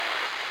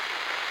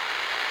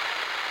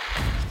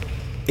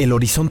El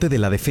horizonte de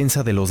la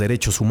defensa de los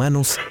derechos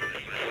humanos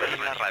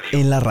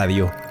en la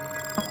radio.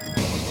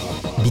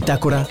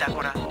 Bitácora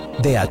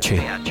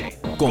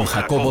DH con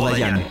Jacobo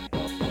Dayan.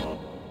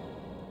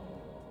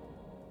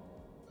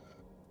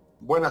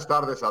 Buenas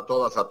tardes a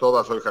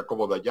todas. Soy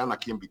Jacobo Dayan,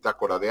 aquí en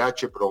Bitácora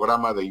DH,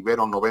 programa de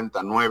Ibero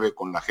 99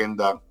 con la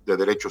agenda de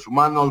derechos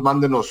humanos.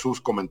 Mándenos sus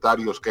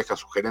comentarios, quejas,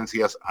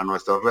 sugerencias a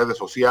nuestras redes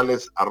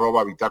sociales,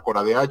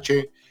 @Bitácora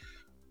DH,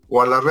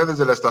 o a las redes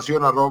de la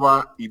estación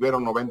 @Ibero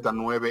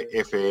 99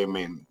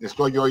 FM.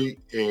 Estoy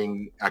hoy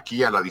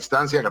aquí a la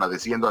distancia,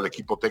 agradeciendo al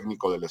equipo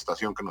técnico de la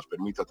estación que nos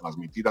permita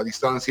transmitir a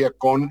distancia,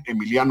 con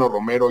Emiliano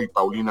Romero y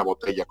Paulina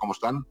Botella. ¿Cómo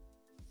están?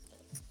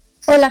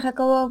 Hola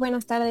Jacobo,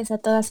 buenas tardes a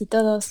todas y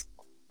todos.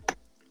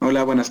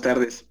 Hola, buenas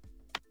tardes.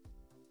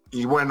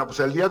 Y bueno, pues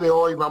el día de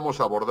hoy vamos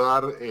a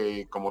abordar,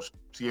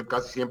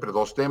 casi siempre,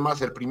 dos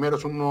temas. El primero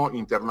es uno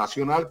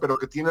internacional, pero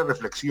que tiene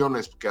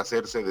reflexiones que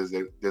hacerse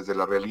desde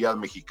la realidad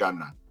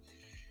mexicana.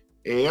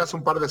 Hace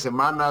un par de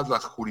semanas,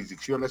 la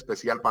Jurisdicción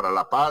Especial para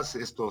la Paz,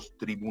 estos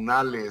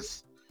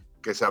tribunales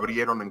que se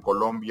abrieron en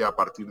Colombia a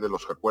partir de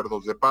los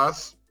acuerdos de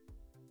paz,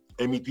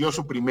 emitió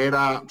su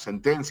primera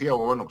sentencia,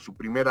 su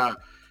primera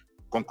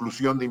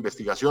conclusión de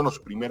investigación o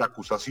su primera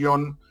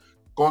acusación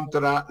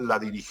contra la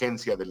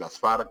dirigencia de las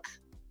FARC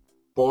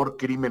por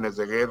crímenes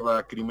de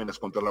guerra, crímenes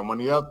contra la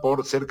humanidad,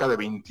 por cerca de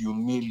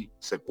 21,000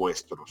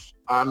 secuestros,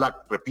 a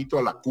la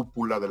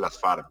cúpula de las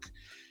FARC.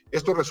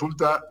 Esto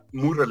resulta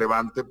muy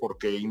relevante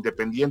porque,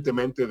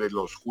 independientemente de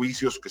los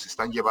juicios que se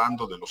están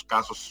llevando, de los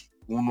casos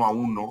uno a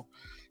uno,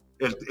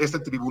 este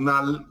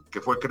tribunal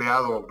que fue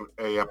creado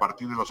a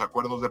partir de los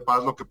acuerdos de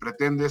paz, lo que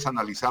pretende es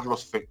analizar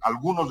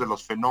algunos de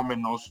los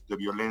fenómenos de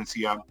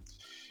violencia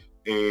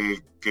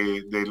de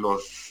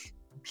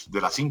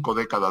las 5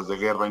 décadas de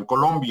guerra en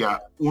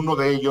Colombia. Uno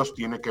de ellos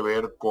tiene que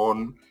ver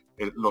con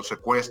los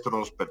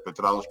secuestros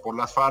perpetrados por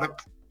las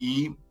FARC,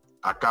 y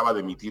acaba de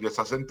emitir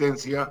esa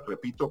sentencia,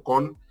 repito,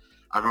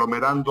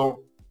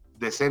 aglomerando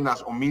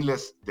decenas o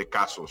miles de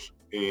casos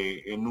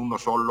en una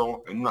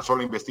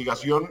sola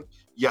investigación,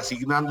 y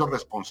asignando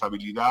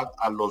responsabilidad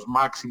a los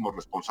máximos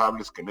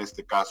responsables, que en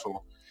este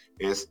caso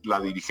es la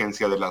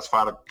dirigencia de las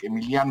FARC.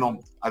 Emiliano,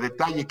 a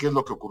detalle, ¿qué es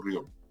lo que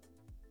ocurrió?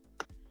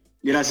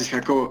 Gracias,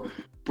 Jacobo.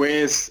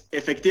 Pues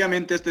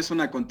efectivamente este es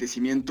un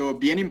acontecimiento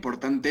bien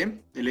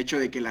importante, el hecho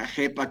de que la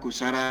JEP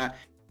acusara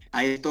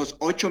a estos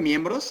 8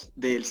 miembros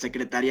del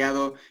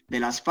secretariado de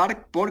las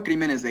FARC por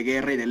crímenes de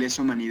guerra y de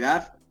lesa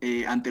humanidad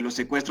ante los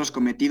secuestros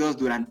cometidos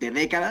durante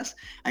décadas.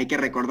 Hay que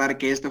recordar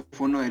que este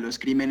fue uno de los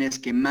crímenes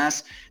que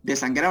más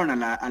desangraron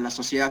a la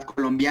sociedad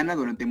colombiana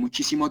durante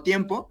muchísimo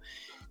tiempo.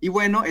 Y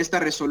bueno, esta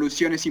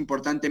resolución, es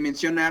importante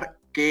mencionar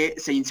que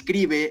se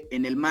inscribe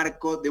en el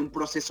marco de un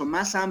proceso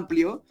más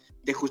amplio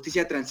de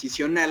justicia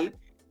transicional,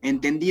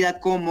 entendida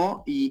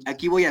como, y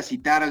aquí voy a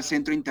citar al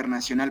Centro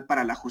Internacional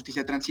para la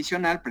Justicia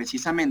Transicional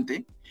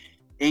precisamente,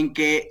 en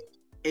que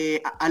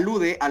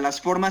alude a las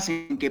formas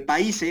en que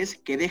países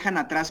que dejan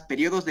atrás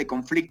periodos de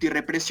conflicto y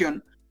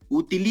represión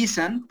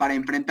utilizan para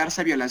enfrentarse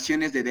a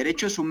violaciones de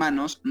derechos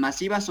humanos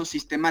masivas o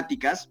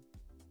sistemáticas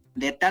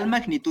de tal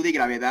magnitud y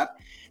gravedad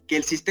que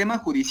el sistema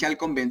judicial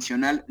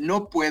convencional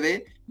no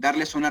puede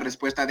darles una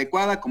respuesta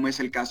adecuada, como es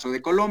el caso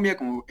de Colombia,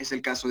 como es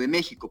el caso de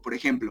México, por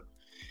ejemplo.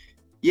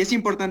 Y es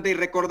importante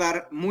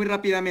recordar muy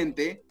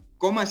rápidamente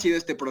cómo ha sido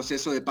este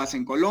proceso de paz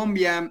en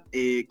Colombia,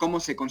 cómo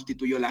se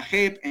constituyó la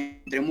JEP,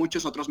 entre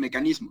muchos otros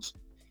mecanismos.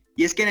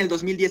 Y es que en el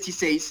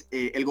 2016,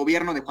 el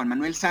gobierno de Juan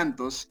Manuel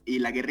Santos y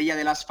la guerrilla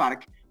de las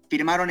FARC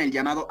firmaron el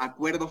llamado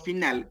Acuerdo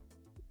Final,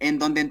 en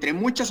donde, entre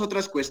muchas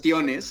otras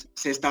cuestiones,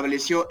 se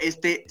estableció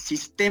este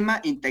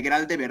sistema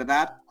integral de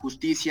verdad,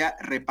 justicia,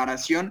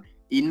 reparación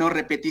y no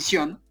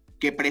repetición,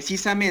 que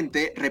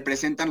precisamente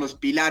representan los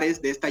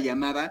pilares de esta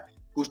llamada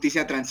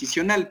justicia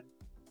transicional.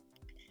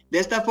 De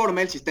esta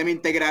forma, el sistema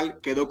integral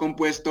quedó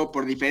compuesto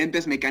por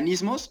diferentes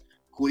mecanismos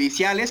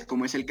judiciales,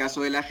 como es el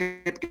caso de la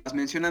JEP que estás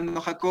mencionando,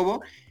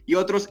 Jacobo, y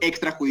otros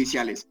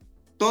extrajudiciales.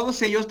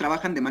 Todos ellos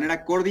trabajan de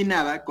manera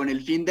coordinada con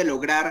el fin de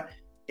lograr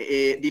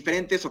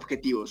diferentes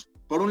objetivos.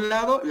 Por un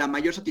lado, la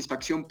mayor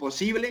satisfacción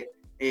posible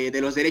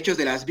de los derechos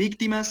de las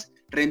víctimas,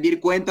 rendir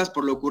cuentas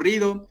por lo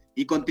ocurrido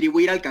y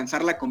contribuir a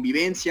alcanzar la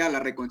convivencia, la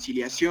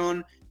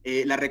reconciliación,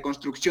 la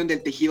reconstrucción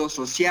del tejido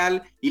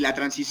social y la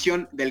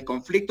transición del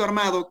conflicto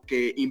armado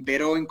que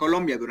imperó en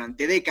Colombia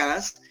durante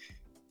décadas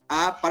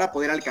para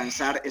poder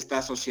alcanzar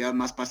esta sociedad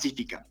más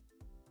pacífica.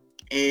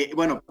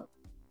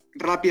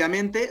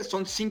 Rápidamente,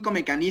 son 5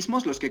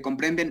 mecanismos los que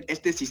comprenden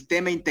este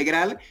sistema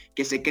integral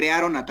que se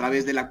crearon a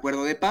través del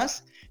Acuerdo de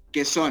Paz,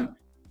 que son: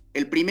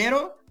 el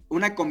primero,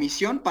 una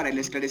comisión para el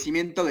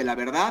esclarecimiento de la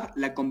verdad,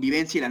 la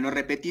convivencia y la no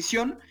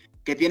repetición,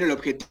 que tiene el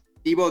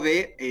objetivo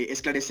de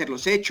esclarecer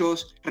los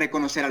hechos,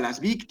 reconocer a las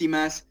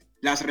víctimas,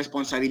 las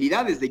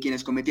responsabilidades de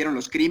quienes cometieron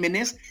los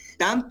crímenes,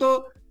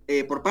 tanto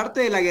por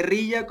parte de la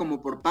guerrilla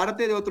como por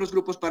parte de otros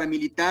grupos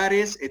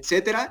paramilitares,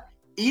 etcétera,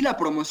 y la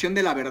promoción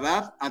de la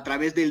verdad a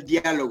través del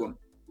diálogo.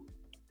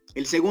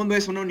 El segundo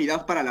es una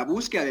unidad para la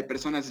búsqueda de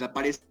personas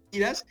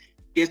desaparecidas,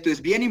 que esto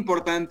es bien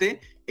importante,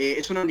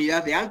 es una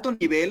unidad de alto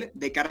nivel,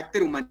 de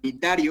carácter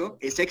humanitario,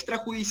 es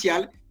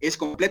extrajudicial, es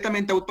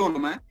completamente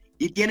autónoma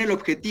y tiene el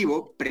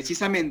objetivo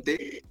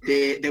precisamente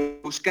de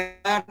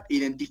buscar,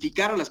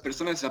 identificar a las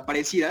personas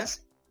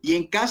desaparecidas y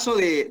en caso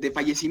de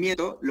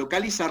fallecimiento,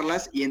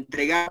 localizarlas y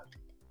entregar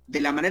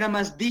de la manera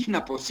más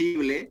digna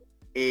posible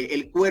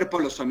el cuerpo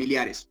a los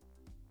familiares.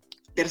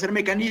 Tercer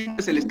mecanismo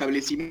es el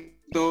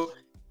establecimiento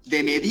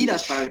de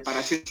medidas para la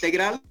reparación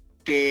integral,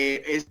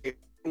 que es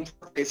un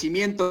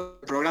fortalecimiento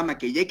del programa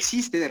que ya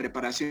existe de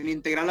reparación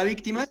integral a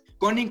víctimas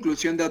con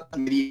inclusión de otras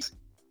medidas.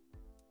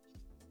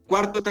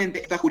 Cuarto,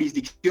 esta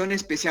jurisdicción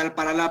especial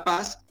para la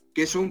paz,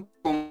 que es un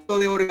conjunto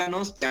de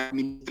órganos de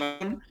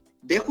administración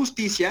de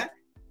justicia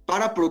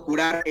para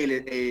procurar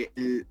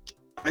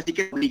la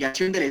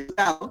obligación del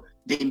Estado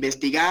de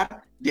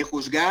investigar, de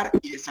juzgar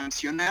y de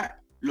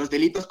sancionar los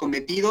delitos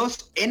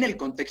cometidos en el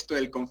contexto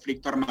del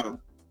conflicto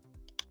armado.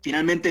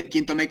 Finalmente, el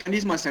quinto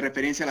mecanismo hace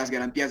referencia a las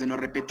garantías de no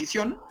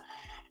repetición.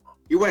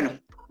 Y bueno,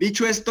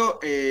 dicho esto,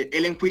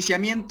 el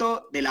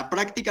enjuiciamiento de la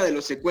práctica de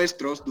los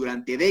secuestros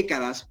durante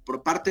décadas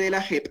por parte de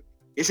la JEP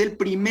es el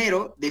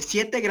primero de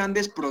 7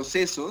 grandes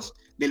procesos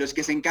de los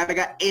que se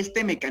encarga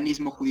este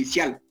mecanismo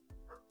judicial.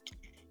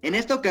 En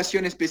esta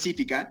ocasión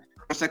específica,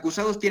 los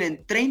acusados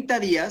tienen 30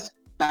 días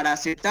para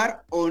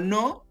aceptar o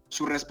no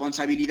su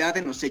responsabilidad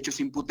en los hechos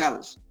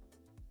imputados.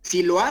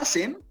 Si lo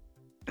hacen,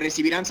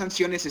 recibirán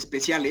sanciones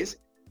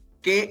especiales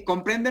que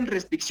comprenden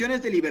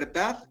restricciones de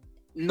libertad,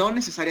 no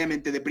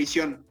necesariamente de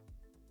prisión.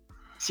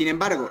 Sin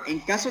embargo, en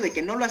caso de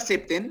que no lo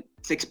acepten,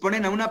 se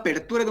exponen a una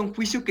apertura de un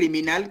juicio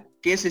criminal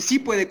que ese sí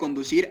puede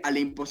conducir a la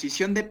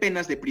imposición de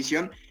penas de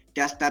prisión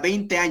de hasta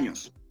 20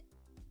 años.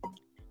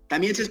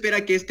 También se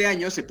espera que este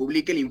año se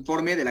publique el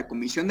informe de la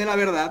Comisión de la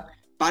Verdad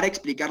para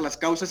explicar las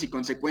causas y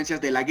consecuencias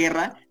de la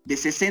guerra de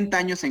 60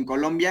 años en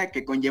Colombia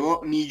que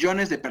conllevó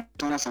millones de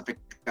personas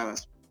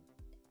afectadas.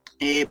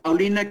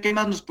 Paulina, ¿qué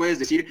más nos puedes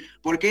decir?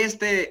 ¿Por qué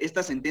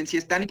esta sentencia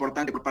es tan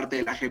importante por parte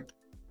de la JEP?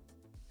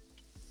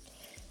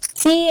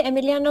 Sí,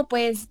 Emiliano,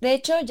 pues de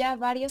hecho ya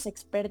varios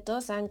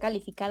expertos han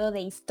calificado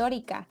de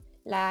histórica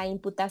la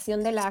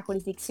imputación de la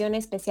Jurisdicción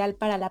Especial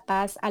para la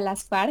Paz a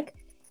las FARC,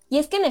 y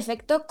es que en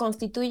efecto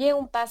constituye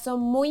un paso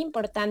muy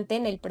importante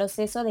en el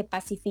proceso de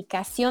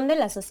pacificación de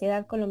la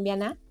sociedad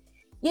colombiana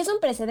y es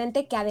un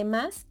precedente que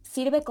además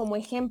sirve como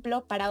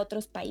ejemplo para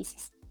otros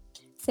países.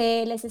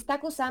 Se les está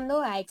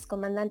acusando a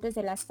excomandantes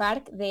de las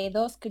FARC de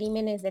 2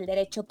 crímenes del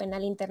derecho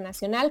penal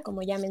internacional,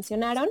 como ya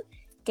mencionaron,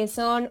 que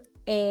son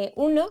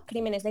 1,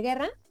 crímenes de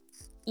guerra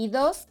y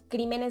 2,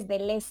 crímenes de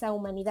lesa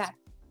humanidad,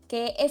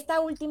 que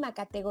esta última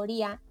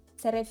categoría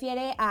se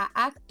refiere a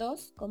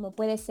actos como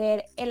puede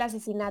ser el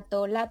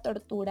asesinato, la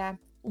tortura,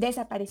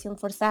 desaparición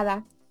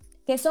forzada,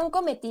 que son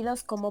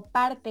cometidos como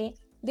parte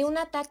de un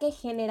ataque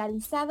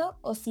generalizado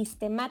o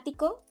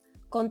sistemático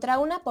contra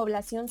una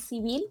población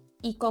civil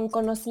y con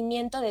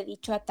conocimiento de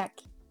dicho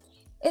ataque.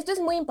 Esto es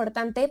muy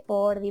importante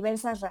por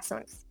diversas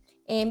razones.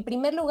 En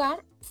primer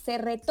lugar, se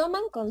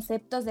retoman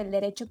conceptos del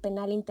derecho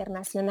penal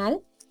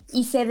internacional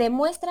y se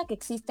demuestra que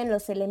existen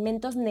los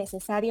elementos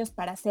necesarios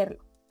para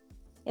hacerlo.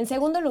 En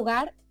segundo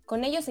lugar,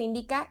 con ello se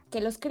indica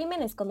que los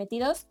crímenes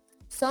cometidos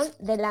son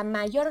de la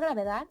mayor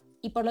gravedad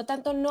y por lo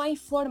tanto no hay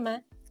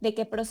forma de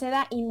que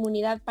proceda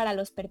inmunidad para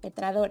los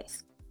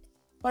perpetradores.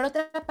 Por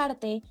otra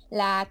parte,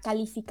 la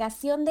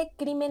calificación de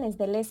crímenes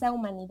de lesa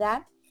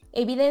humanidad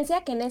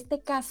evidencia que en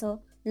este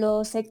caso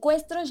los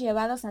secuestros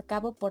llevados a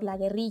cabo por la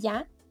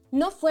guerrilla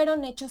no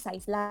fueron hechos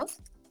aislados,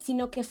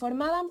 sino que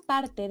formaban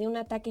parte de un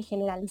ataque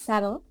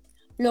generalizado,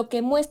 lo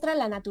que muestra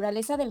la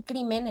naturaleza del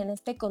crimen en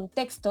este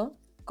contexto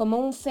como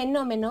un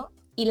fenómeno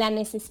y la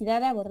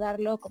necesidad de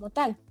abordarlo como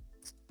tal.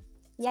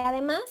 Y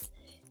además,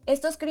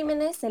 estos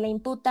crímenes se le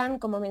imputan,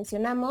 como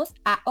mencionamos,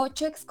 a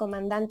 8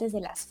 excomandantes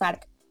de las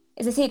FARC.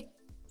 Es decir,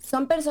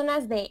 son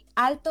personas de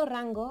alto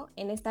rango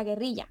en esta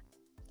guerrilla.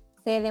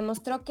 Se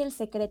demostró que el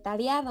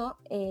secretariado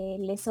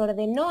les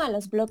ordenó a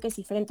los bloques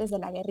y frentes de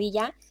la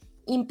guerrilla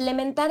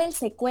implementar el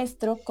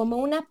secuestro como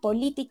una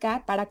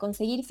política para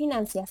conseguir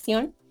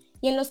financiación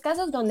y en los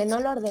casos donde no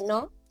lo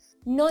ordenó,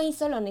 no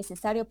hizo lo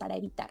necesario para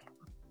evitarlo.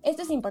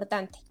 Esto es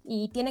importante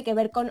y tiene que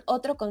ver con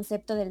otro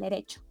concepto del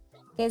derecho,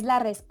 que es la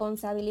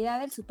responsabilidad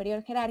del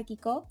superior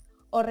jerárquico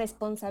o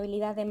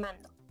responsabilidad de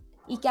mando,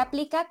 y que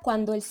aplica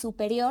cuando el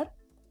superior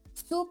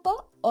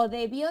supo o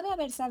debió de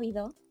haber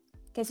sabido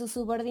que sus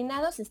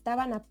subordinados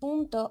estaban a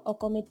punto o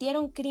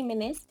cometieron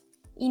crímenes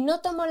y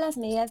no tomó las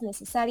medidas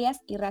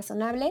necesarias y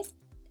razonables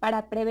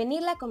para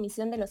prevenir la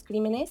comisión de los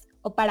crímenes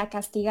o para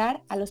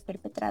castigar a los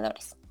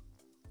perpetradores.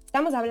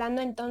 Estamos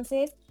hablando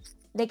entonces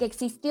de que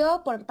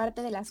existió por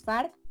parte de las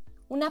FARC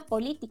una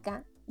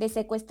política de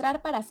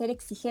secuestrar para hacer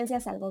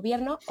exigencias al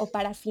gobierno o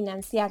para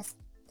financiarse.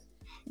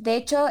 De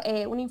hecho,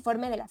 un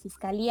informe de la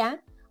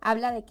Fiscalía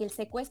habla de que el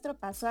secuestro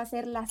pasó a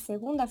ser la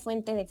segunda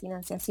fuente de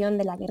financiación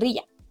de la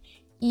guerrilla.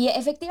 Y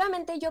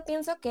efectivamente yo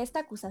pienso que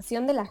esta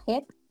acusación de la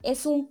JEP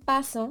es un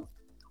paso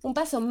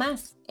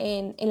más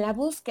en la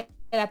búsqueda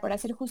por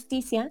hacer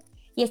justicia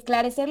y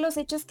esclarecer los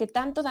hechos que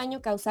tanto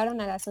daño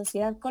causaron a la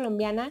sociedad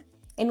colombiana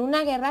en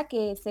una guerra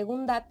que,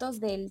 según datos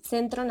del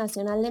Centro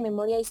Nacional de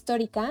Memoria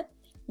Histórica,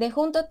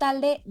 dejó un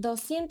total de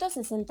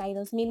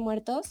 262,000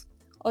 muertos,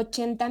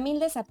 80,000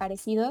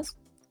 desaparecidos,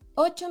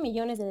 8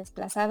 millones de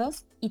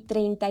desplazados y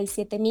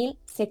 37,000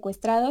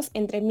 secuestrados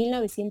entre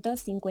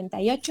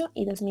 1958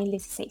 y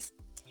 2016.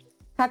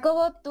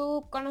 Jacobo,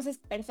 tú conoces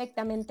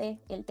perfectamente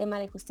el tema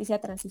de justicia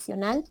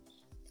transicional.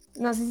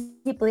 No sé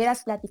si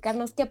pudieras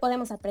platicarnos qué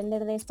podemos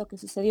aprender de esto que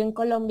sucedió en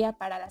Colombia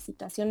para la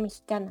situación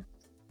mexicana.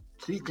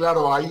 Sí,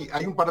 claro, hay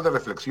un par de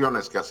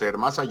reflexiones que hacer,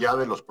 más allá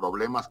de los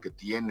problemas que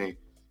tiene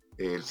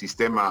el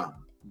sistema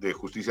de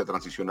justicia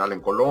transicional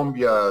en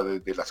Colombia,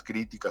 de las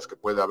críticas que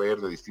puede haber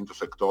de distintos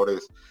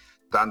sectores,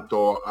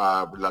 tanto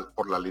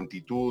por la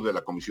lentitud de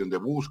la comisión de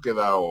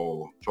búsqueda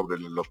o sobre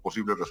los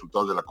posibles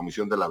resultados de la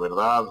comisión de la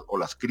verdad, o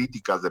las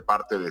críticas de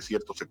parte de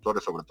ciertos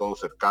sectores, sobre todo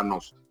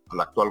cercanos al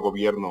actual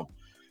gobierno,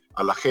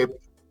 a la JEP.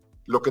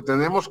 Lo que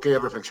tenemos que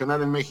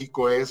reflexionar en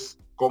México es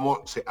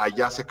cómo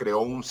allá se creó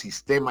un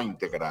sistema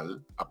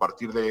integral a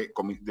partir de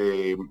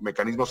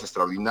mecanismos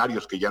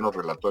extraordinarios que ya nos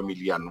relató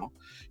Emiliano.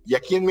 Y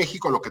aquí en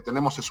México lo que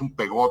tenemos es un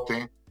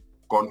pegote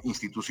con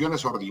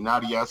instituciones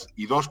ordinarias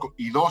y dos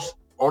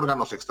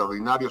órganos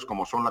extraordinarios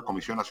como son la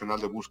Comisión Nacional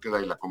de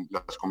Búsqueda y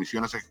las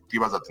Comisiones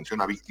Ejecutivas de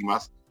Atención a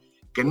Víctimas,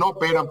 que no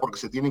operan porque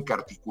se tienen que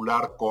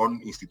articular con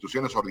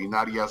instituciones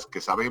ordinarias que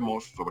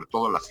sabemos, sobre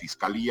todo las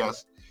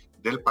fiscalías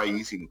del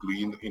país,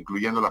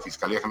 incluyendo la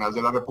Fiscalía General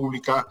de la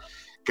República,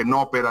 que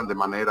no operan de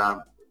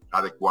manera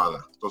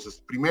adecuada.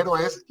 Entonces, primero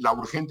es la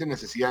urgente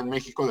necesidad en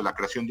México de la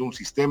creación de un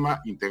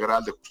sistema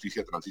integral de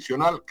justicia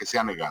transicional que se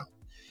ha negado.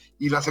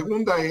 Y la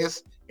segunda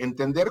es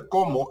entender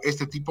cómo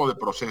este tipo de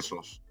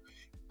procesos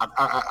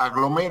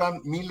aglomeran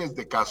miles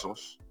de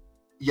casos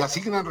y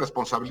asignan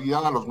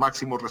responsabilidad a los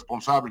máximos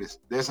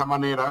responsables. De esa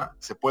manera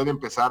se puede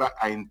empezar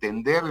a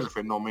entender el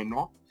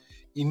fenómeno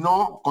y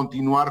no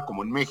continuar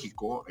como en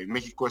México. En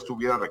México esto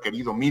hubiera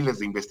requerido miles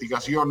de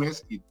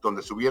investigaciones y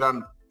donde se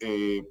hubieran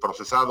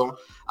procesado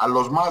a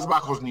los más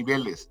bajos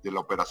niveles de la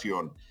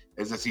operación,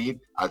 es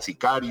decir, al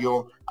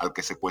sicario, al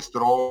que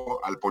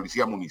secuestró, al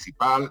policía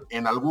municipal,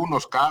 en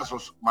algunos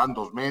casos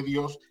mandos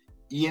medios,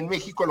 y en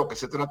México lo que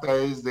se trata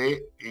es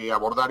de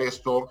abordar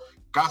esto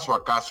caso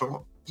a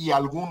caso, y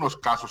algunos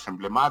casos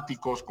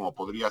emblemáticos, como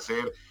podría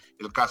ser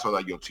el caso de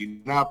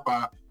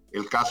Ayotzinapa,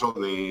 el caso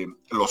de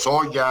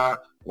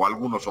Lozoya o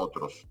algunos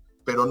otros,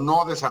 pero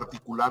no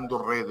desarticulando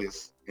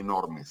redes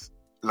enormes.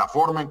 La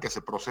forma en que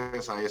se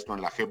procesa esto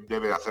en la JEP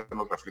debe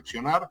hacernos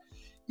reflexionar,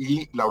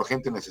 y la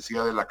urgente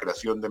necesidad de la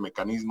creación de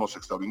mecanismos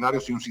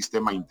extraordinarios y un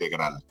sistema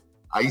integral.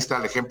 Ahí está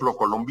el ejemplo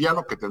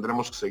colombiano que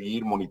tendremos que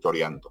seguir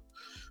monitoreando.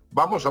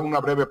 Vamos a una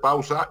breve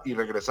pausa y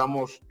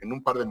regresamos en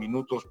un par de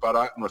minutos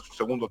para nuestro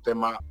segundo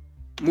tema.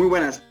 Muy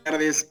buenas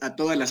tardes a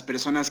todas las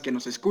personas que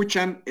nos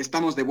escuchan.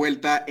 Estamos de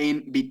vuelta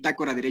en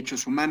Bitácora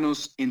Derechos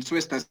Humanos en su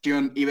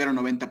estación Ibero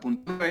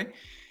 90.9.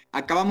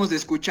 Acabamos de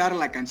escuchar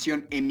la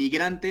canción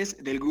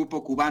Emigrantes del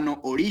grupo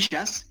cubano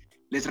Orishas.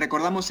 Les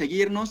recordamos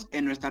seguirnos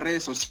en nuestras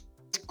redes sociales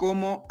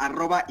como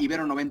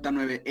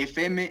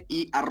 @Ibero99FM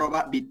y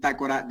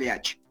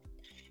 @BitácoraDH.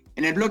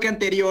 En el bloque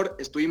anterior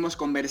estuvimos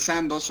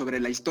conversando sobre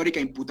la histórica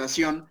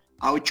imputación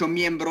a 8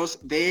 miembros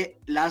de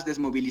las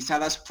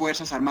desmovilizadas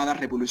Fuerzas Armadas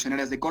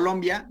Revolucionarias de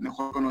Colombia,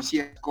 mejor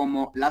conocidas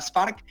como las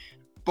FARC,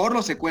 por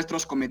los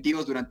secuestros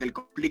cometidos durante el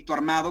conflicto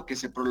armado que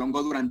se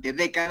prolongó durante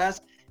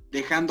décadas,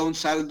 dejando un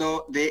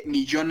saldo de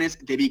millones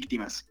de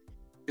víctimas.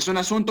 Es un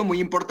asunto muy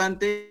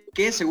importante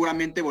que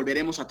seguramente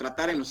volveremos a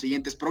tratar en los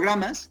siguientes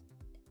programas.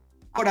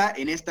 Ahora,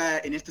 en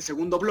este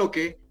segundo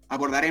bloque,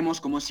 abordaremos,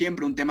 como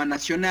siempre, un tema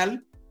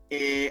nacional,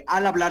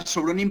 al hablar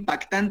sobre una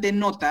impactante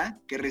nota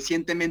que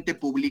recientemente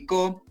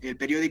publicó el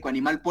periódico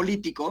Animal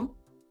Político,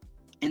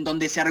 en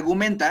donde se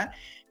argumenta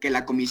que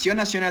la Comisión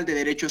Nacional de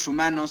Derechos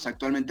Humanos,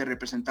 actualmente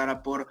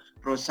representada por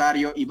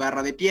Rosario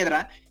Ibarra de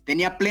Piedra,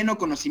 tenía pleno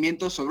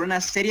conocimiento sobre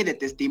una serie de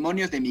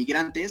testimonios de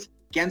migrantes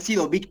que han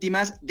sido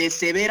víctimas de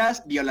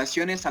severas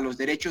violaciones a los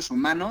derechos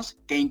humanos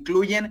que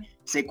incluyen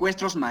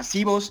secuestros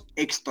masivos,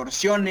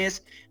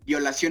 extorsiones,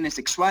 violaciones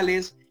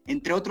sexuales,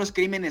 entre otros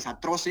crímenes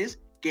atroces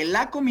que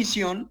la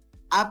comisión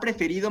ha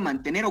preferido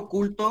mantener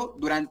oculto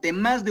durante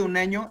más de un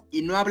año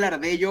y no hablar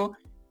de ello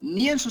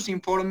ni en sus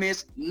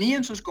informes, ni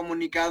en sus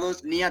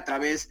comunicados, ni a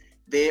través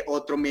de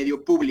otro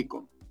medio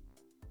público.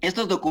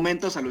 Estos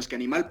documentos a los que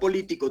Animal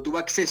Político tuvo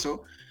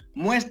acceso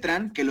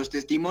muestran que los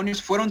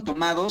testimonios fueron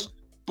tomados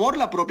por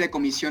la propia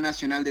Comisión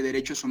Nacional de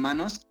Derechos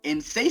Humanos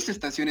en 6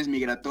 estaciones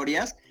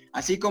migratorias,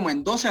 así como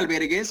en 12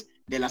 albergues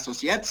de la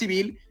sociedad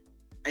civil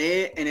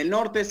en el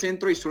norte,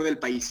 centro y sur del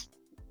país.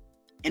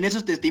 En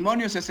esos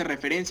testimonios se hace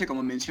referencia,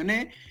 como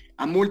mencioné,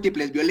 a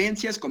múltiples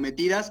violencias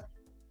cometidas,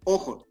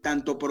 ojo,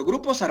 tanto por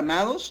grupos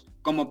armados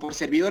como por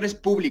servidores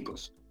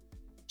públicos.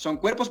 Son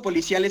cuerpos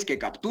policiales que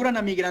capturan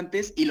a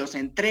migrantes y los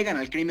entregan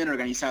al crimen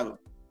organizado.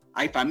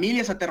 Hay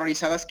familias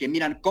aterrorizadas que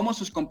miran cómo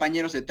sus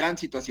compañeros de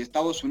tránsito hacia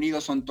Estados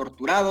Unidos son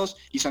torturados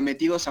y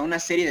sometidos a una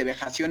serie de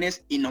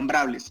vejaciones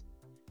innombrables.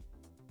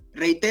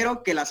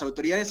 Reitero que las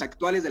autoridades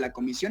actuales de la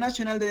Comisión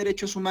Nacional de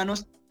Derechos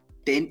Humanos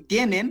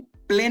tienen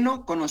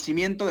pleno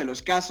conocimiento de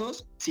los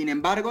casos, sin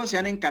embargo, se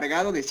han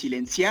encargado de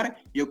silenciar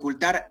y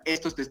ocultar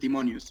estos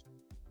testimonios.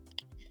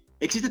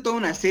 Existe toda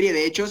una serie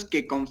de hechos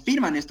que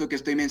confirman esto que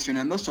estoy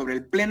mencionando sobre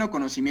el pleno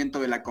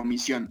conocimiento de la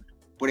comisión.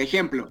 Por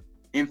ejemplo,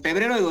 en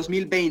febrero de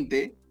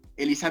 2020,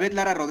 Elizabeth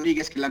Lara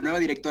Rodríguez, que es la nueva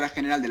directora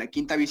general de la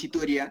Quinta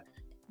Visitoría,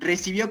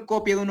 recibió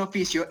copia de un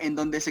oficio en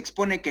donde se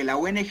expone que la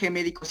ONG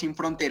Médicos Sin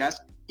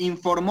Fronteras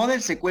informó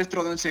del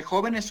secuestro de 11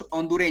 jóvenes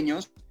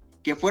hondureños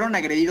que fueron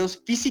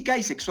agredidos física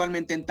y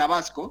sexualmente en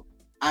Tabasco,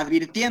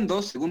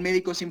 advirtiendo, según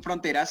Médicos Sin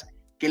Fronteras,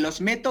 que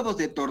los métodos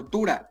de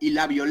tortura y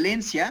la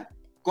violencia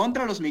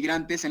contra los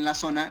migrantes en la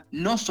zona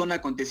no son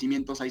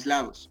acontecimientos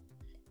aislados.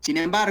 Sin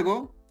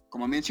embargo,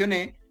 como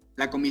mencioné,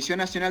 la Comisión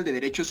Nacional de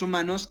Derechos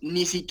Humanos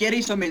ni siquiera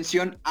hizo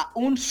mención a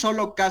un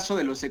solo caso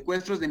de los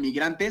secuestros de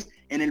migrantes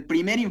en el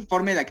primer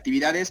informe de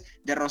actividades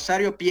de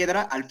Rosario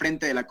Piedra al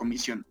frente de la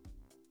comisión.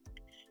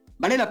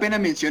 Vale la pena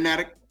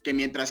mencionar que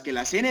mientras que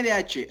la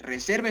CNDH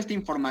reserva esta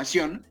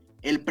información,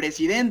 el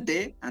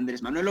presidente,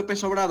 Andrés Manuel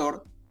López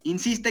Obrador,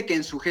 insiste que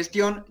en su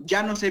gestión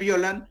ya no se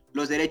violan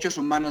los derechos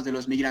humanos de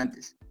los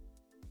migrantes.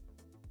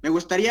 Me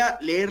gustaría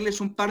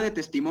leerles un par de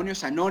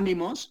testimonios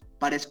anónimos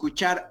para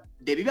escuchar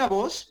de viva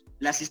voz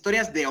las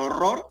historias de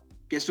horror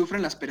que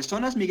sufren las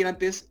personas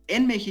migrantes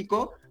en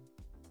México,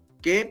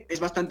 que es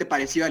bastante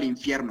parecido al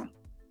infierno.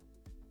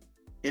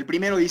 El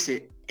primero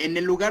dice: en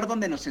el lugar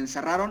donde nos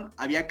encerraron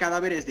había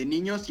cadáveres de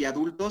niños y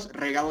adultos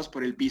regados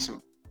por el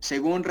piso,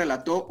 según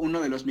relató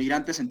uno de los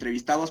migrantes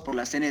entrevistados por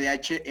la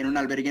CNDH en un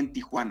albergue en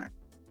Tijuana.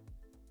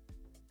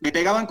 Me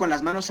pegaban con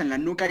las manos en la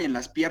nuca y en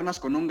las piernas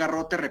con un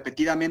garrote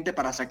repetidamente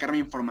para sacarme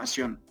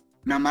información.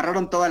 Me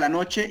amarraron toda la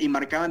noche y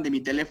marcaban de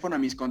mi teléfono a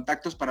mis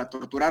contactos para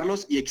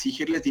torturarlos y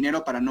exigirles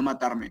dinero para no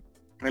matarme,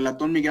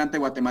 relató un migrante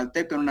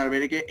guatemalteco en un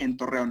albergue en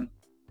Torreón.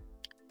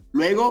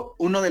 Luego,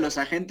 uno de los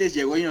agentes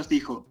llegó y nos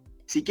dijo: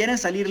 si quieren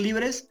salir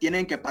libres,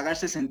 tienen que pagar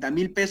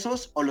 60,000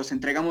 pesos o los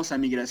entregamos a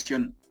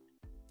migración.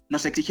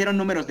 Nos exigieron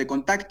números de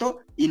contacto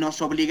y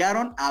nos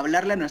obligaron a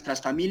hablarle a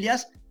nuestras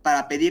familias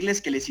para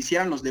pedirles que les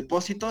hicieran los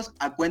depósitos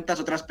a cuentas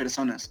de otras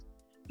personas.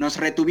 Nos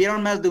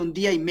retuvieron más de un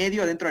día y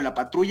medio adentro de la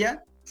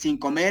patrulla, sin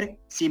comer,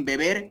 sin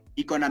beber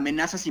y con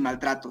amenazas y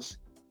maltratos.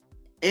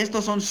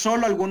 Estos son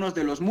solo algunos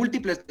de los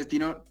múltiples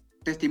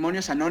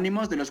testimonios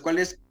anónimos de los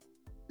cuales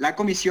la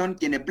comisión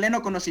tiene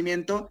pleno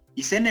conocimiento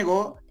y se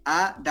negó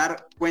a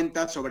dar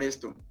cuenta sobre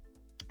esto.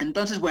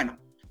 Entonces, bueno,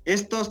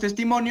 estos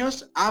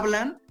testimonios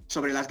hablan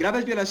sobre las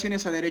graves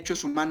violaciones a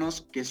derechos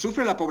humanos que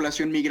sufre la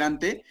población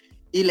migrante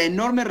y la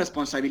enorme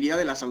responsabilidad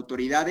de las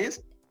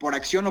autoridades por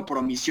acción o por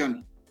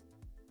omisión.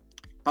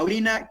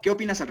 Paulina, ¿qué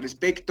opinas al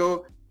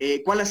respecto?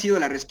 ¿Cuál ha sido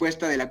la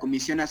respuesta de la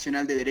Comisión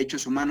Nacional de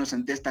Derechos Humanos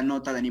ante esta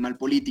nota de Animal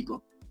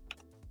Político?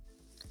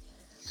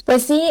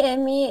 Pues sí,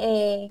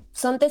 Emi,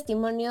 son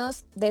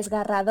testimonios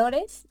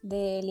desgarradores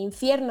del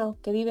infierno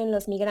que viven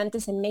los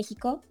migrantes en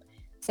México.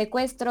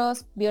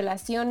 Secuestros,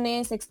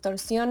 violaciones,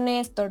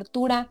 extorsiones,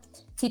 tortura,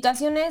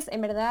 situaciones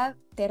en verdad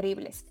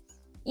terribles.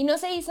 Y no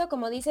se hizo,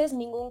 como dices,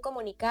 ningún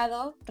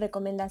comunicado,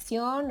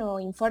 recomendación o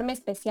informe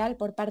especial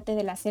por parte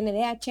de la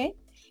CNDH,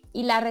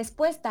 y la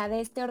respuesta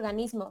de este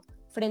organismo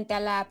frente a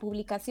la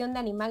publicación de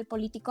Animal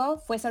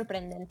Político fue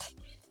sorprendente.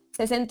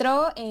 Se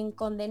centró en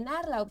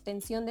condenar la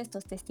obtención de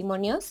estos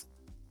testimonios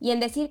y en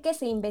decir que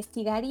se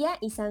investigaría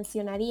y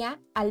sancionaría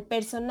al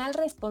personal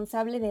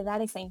responsable de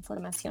dar esa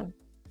información.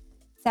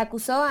 Se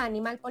acusó a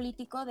Animal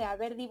Político de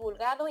haber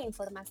divulgado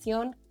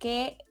información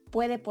que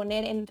puede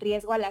poner en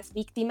riesgo a las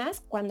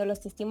víctimas cuando los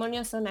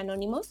testimonios son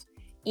anónimos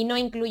y no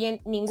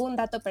incluyen ningún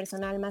dato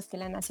personal más que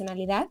la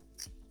nacionalidad.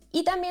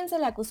 Y también se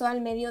le acusó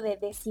al medio de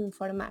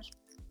desinformar.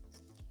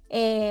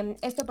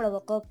 Esto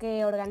provocó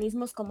que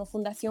organismos como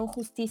Fundación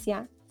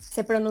Justicia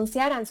se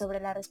pronunciaran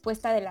sobre la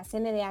respuesta de la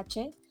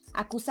CNDH,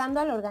 acusando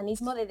al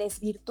organismo de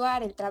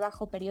desvirtuar el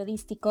trabajo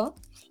periodístico,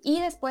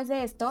 y después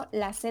de esto,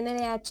 la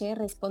CNDH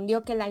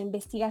respondió que la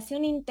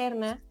investigación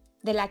interna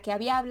de la que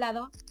había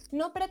hablado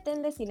no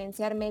pretende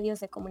silenciar medios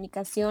de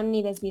comunicación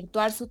ni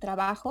desvirtuar su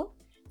trabajo,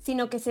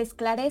 sino que se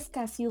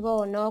esclarezca si hubo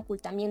o no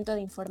ocultamiento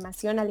de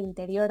información al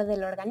interior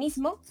del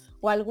organismo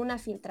o alguna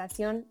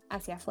filtración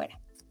hacia afuera.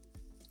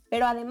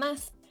 Pero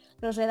además,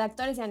 los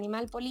redactores de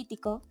Animal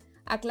Político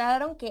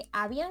aclararon que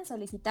habían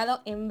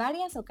solicitado en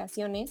varias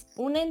ocasiones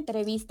una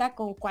entrevista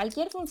con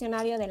cualquier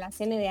funcionario de la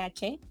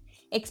CNDH,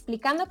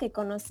 explicando que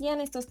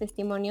conocían estos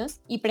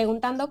testimonios y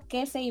preguntando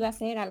qué se iba a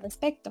hacer al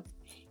respecto.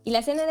 Y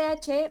la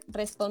CNDH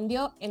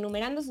respondió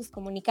enumerando sus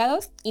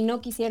comunicados y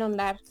no quisieron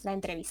dar la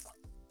entrevista.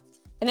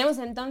 Tenemos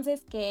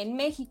entonces que en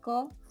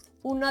México,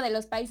 uno de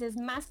los países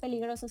más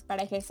peligrosos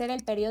para ejercer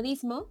el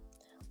periodismo,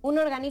 un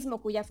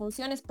organismo cuya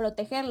función es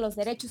proteger los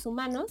derechos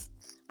humanos,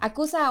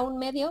 acusa a un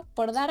medio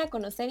por dar a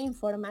conocer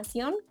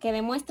información que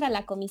demuestra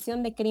la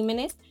comisión de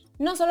crímenes,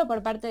 no solo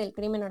por parte del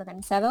crimen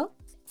organizado,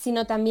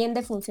 sino también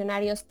de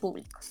funcionarios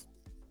públicos.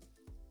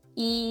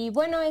 Y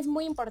bueno, es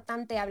muy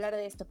importante hablar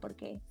de esto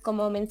porque,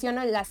 como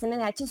menciono, la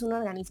CNDH es un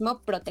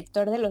organismo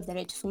protector de los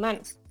derechos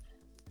humanos.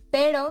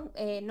 Pero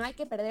no hay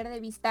que perder de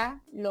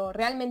vista lo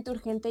realmente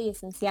urgente y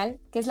esencial,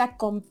 que es la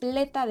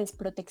completa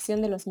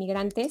desprotección de los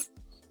migrantes.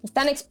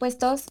 Están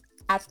expuestos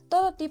a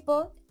todo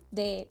tipo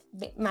de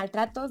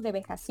maltratos, de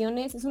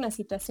vejaciones. Es una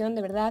situación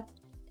de verdad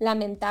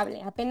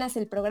lamentable. Apenas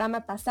el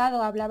programa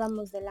pasado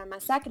hablábamos de la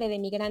masacre de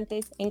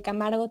migrantes en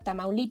Camargo,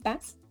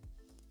 Tamaulipas.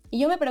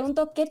 Y yo me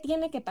pregunto qué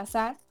tiene que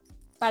pasar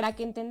para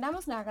que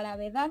entendamos la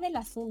gravedad del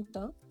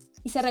asunto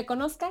y se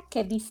reconozca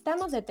que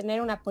distamos de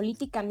tener una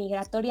política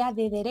migratoria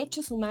de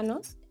derechos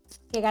humanos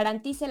que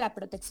garantice la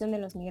protección de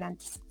los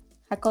migrantes.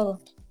 Jacobo.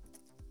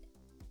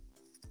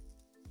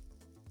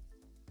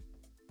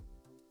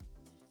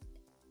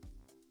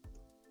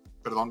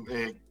 Perdón,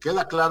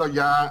 queda claro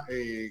ya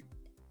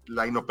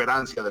la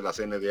inoperancia de la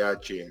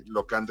CNDH,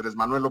 lo que Andrés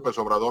Manuel López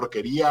Obrador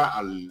quería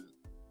al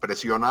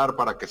presionar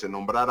para que se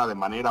nombrara de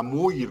manera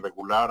muy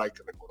irregular, hay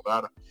que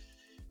recordar,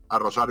 a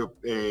Rosario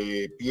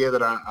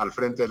Piedra al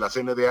frente de la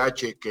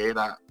CNDH,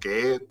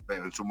 que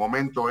en su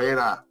momento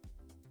era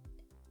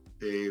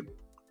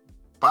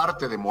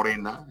parte de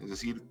Morena, es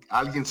decir,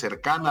 alguien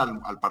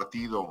cercana al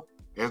partido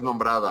es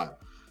nombrada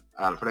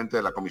al frente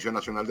de la Comisión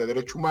Nacional de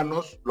Derechos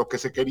Humanos. Lo que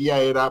se quería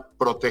era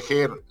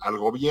proteger al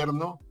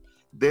gobierno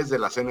desde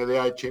la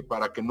CNDH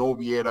para que no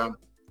hubiera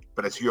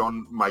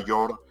presión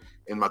mayor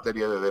en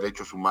materia de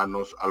derechos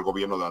humanos al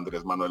gobierno de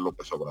Andrés Manuel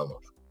López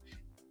Obrador.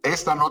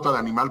 Esta nota de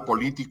Animal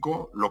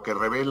Político lo que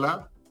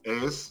revela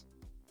es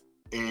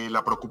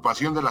la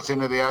preocupación de la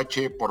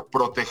CNDH por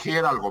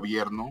proteger al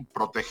gobierno,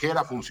 proteger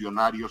a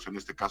funcionarios, en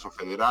este caso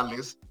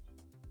federales,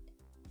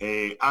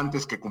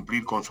 antes que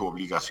cumplir con su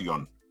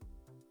obligación.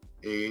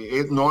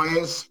 No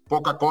es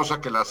poca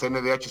cosa que la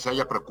CNDH se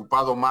haya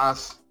preocupado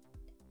más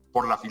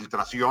por la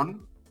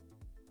filtración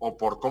o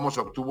por cómo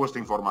se obtuvo esta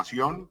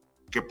información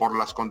que por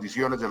las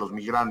condiciones de los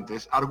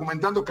migrantes,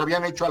 argumentando que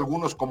habían hecho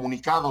algunos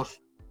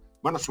comunicados.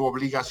 Bueno, su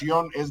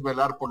obligación es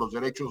velar por los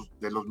derechos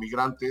de los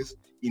migrantes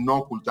y no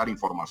ocultar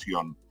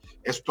información.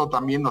 Esto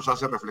también nos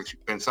hace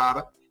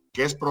pensar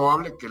que es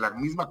probable que la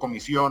misma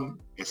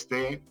comisión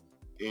esté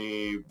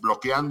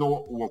bloqueando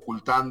u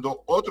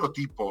ocultando otro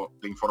tipo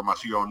de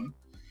información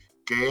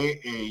que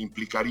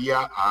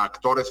implicaría a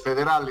actores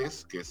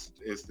federales, que es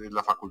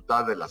la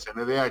facultad de la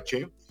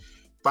CNDH,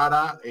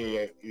 para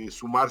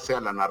sumarse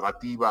a la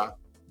narrativa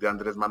de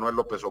Andrés Manuel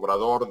López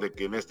Obrador de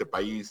que en este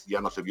país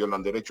ya no se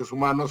violan derechos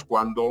humanos,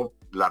 cuando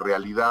la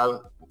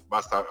realidad,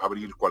 basta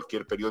abrir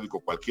cualquier periódico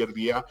cualquier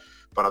día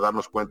para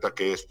darnos cuenta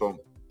que esto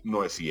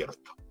no es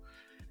cierto.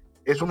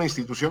 Es una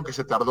institución que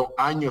se tardó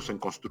años en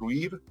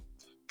construir,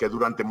 que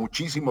durante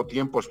muchísimo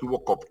tiempo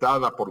estuvo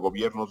cooptada por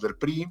gobiernos del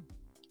PRI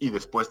y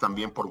después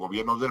también por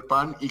gobiernos del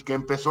PAN, y que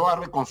empezó a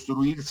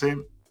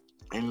reconstruirse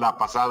en la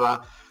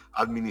pasada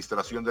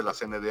administración de la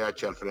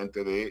CNDH al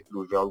frente de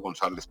Luis Raúl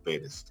González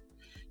Pérez.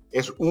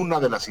 Es una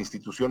de las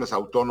instituciones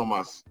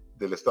autónomas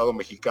del Estado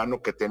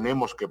mexicano que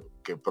tenemos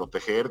que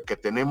proteger, que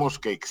tenemos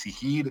que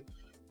exigir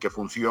que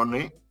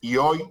funcione, y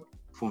hoy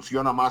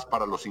funciona más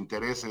para los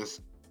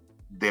intereses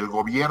del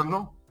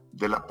gobierno,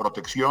 de la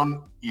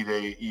protección y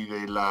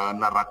de la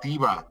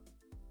narrativa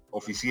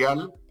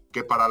oficial,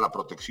 que para la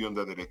protección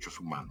de derechos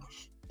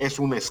humanos. Es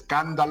un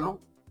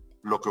escándalo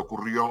lo que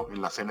ocurrió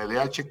en la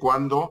CNDH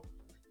cuando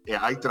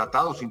hay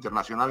tratados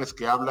internacionales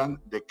que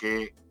hablan de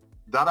que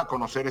dar a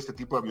conocer este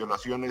tipo de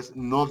violaciones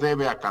no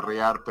debe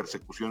acarrear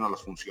persecución a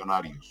los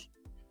funcionarios.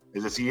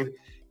 Es decir,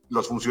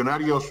 los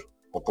funcionarios,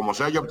 o como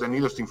se haya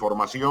obtenido esta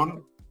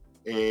información,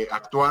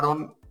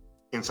 actuaron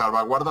en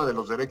salvaguarda de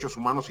los derechos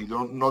humanos y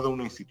no de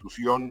una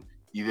institución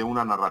y de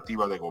una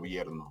narrativa de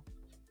gobierno.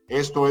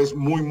 Esto es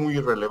muy, muy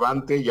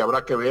relevante y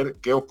habrá que ver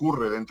qué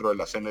ocurre dentro de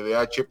la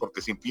CNDH,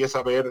 porque si empieza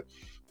a haber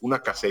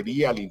una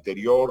cacería al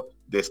interior,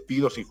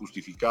 despidos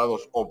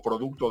injustificados o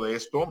producto de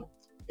esto,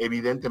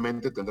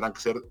 evidentemente tendrán que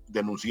ser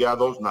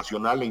denunciados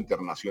nacional e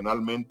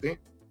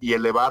internacionalmente y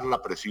elevar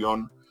la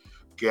presión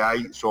que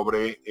hay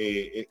sobre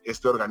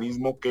este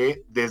organismo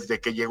que desde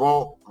que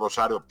llegó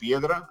Rosario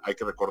Piedra, hay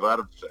que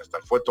recordar, hasta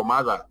fueron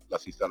tomadas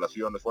las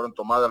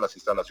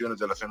instalaciones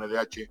de la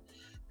CNDH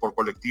por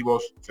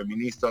colectivos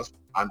feministas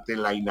ante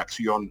la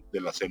inacción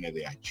de la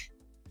CNDH.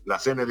 La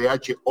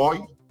CNDH hoy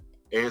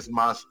es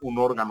más un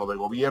órgano de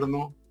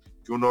gobierno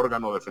que un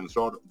órgano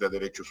defensor de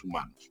derechos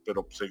humanos,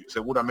 pero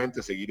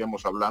seguramente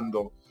seguiremos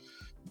hablando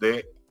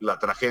de la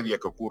tragedia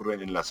que ocurre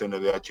en la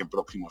CNDH en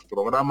próximos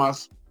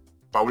programas.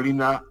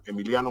 Paulina,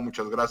 Emiliano,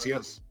 muchas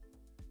gracias.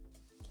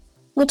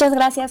 Muchas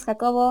gracias,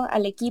 Jacobo,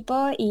 al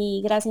equipo,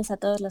 y gracias a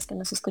todos los que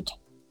nos escuchan.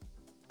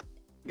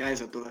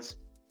 Gracias a todas.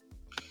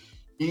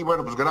 Y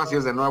bueno, pues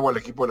gracias de nuevo al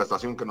equipo de la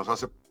estación que nos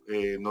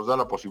da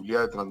la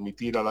posibilidad de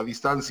transmitir a la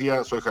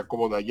distancia. Soy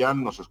Jacobo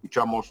Dayan, nos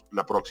escuchamos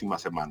la próxima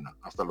semana.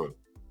 Hasta luego.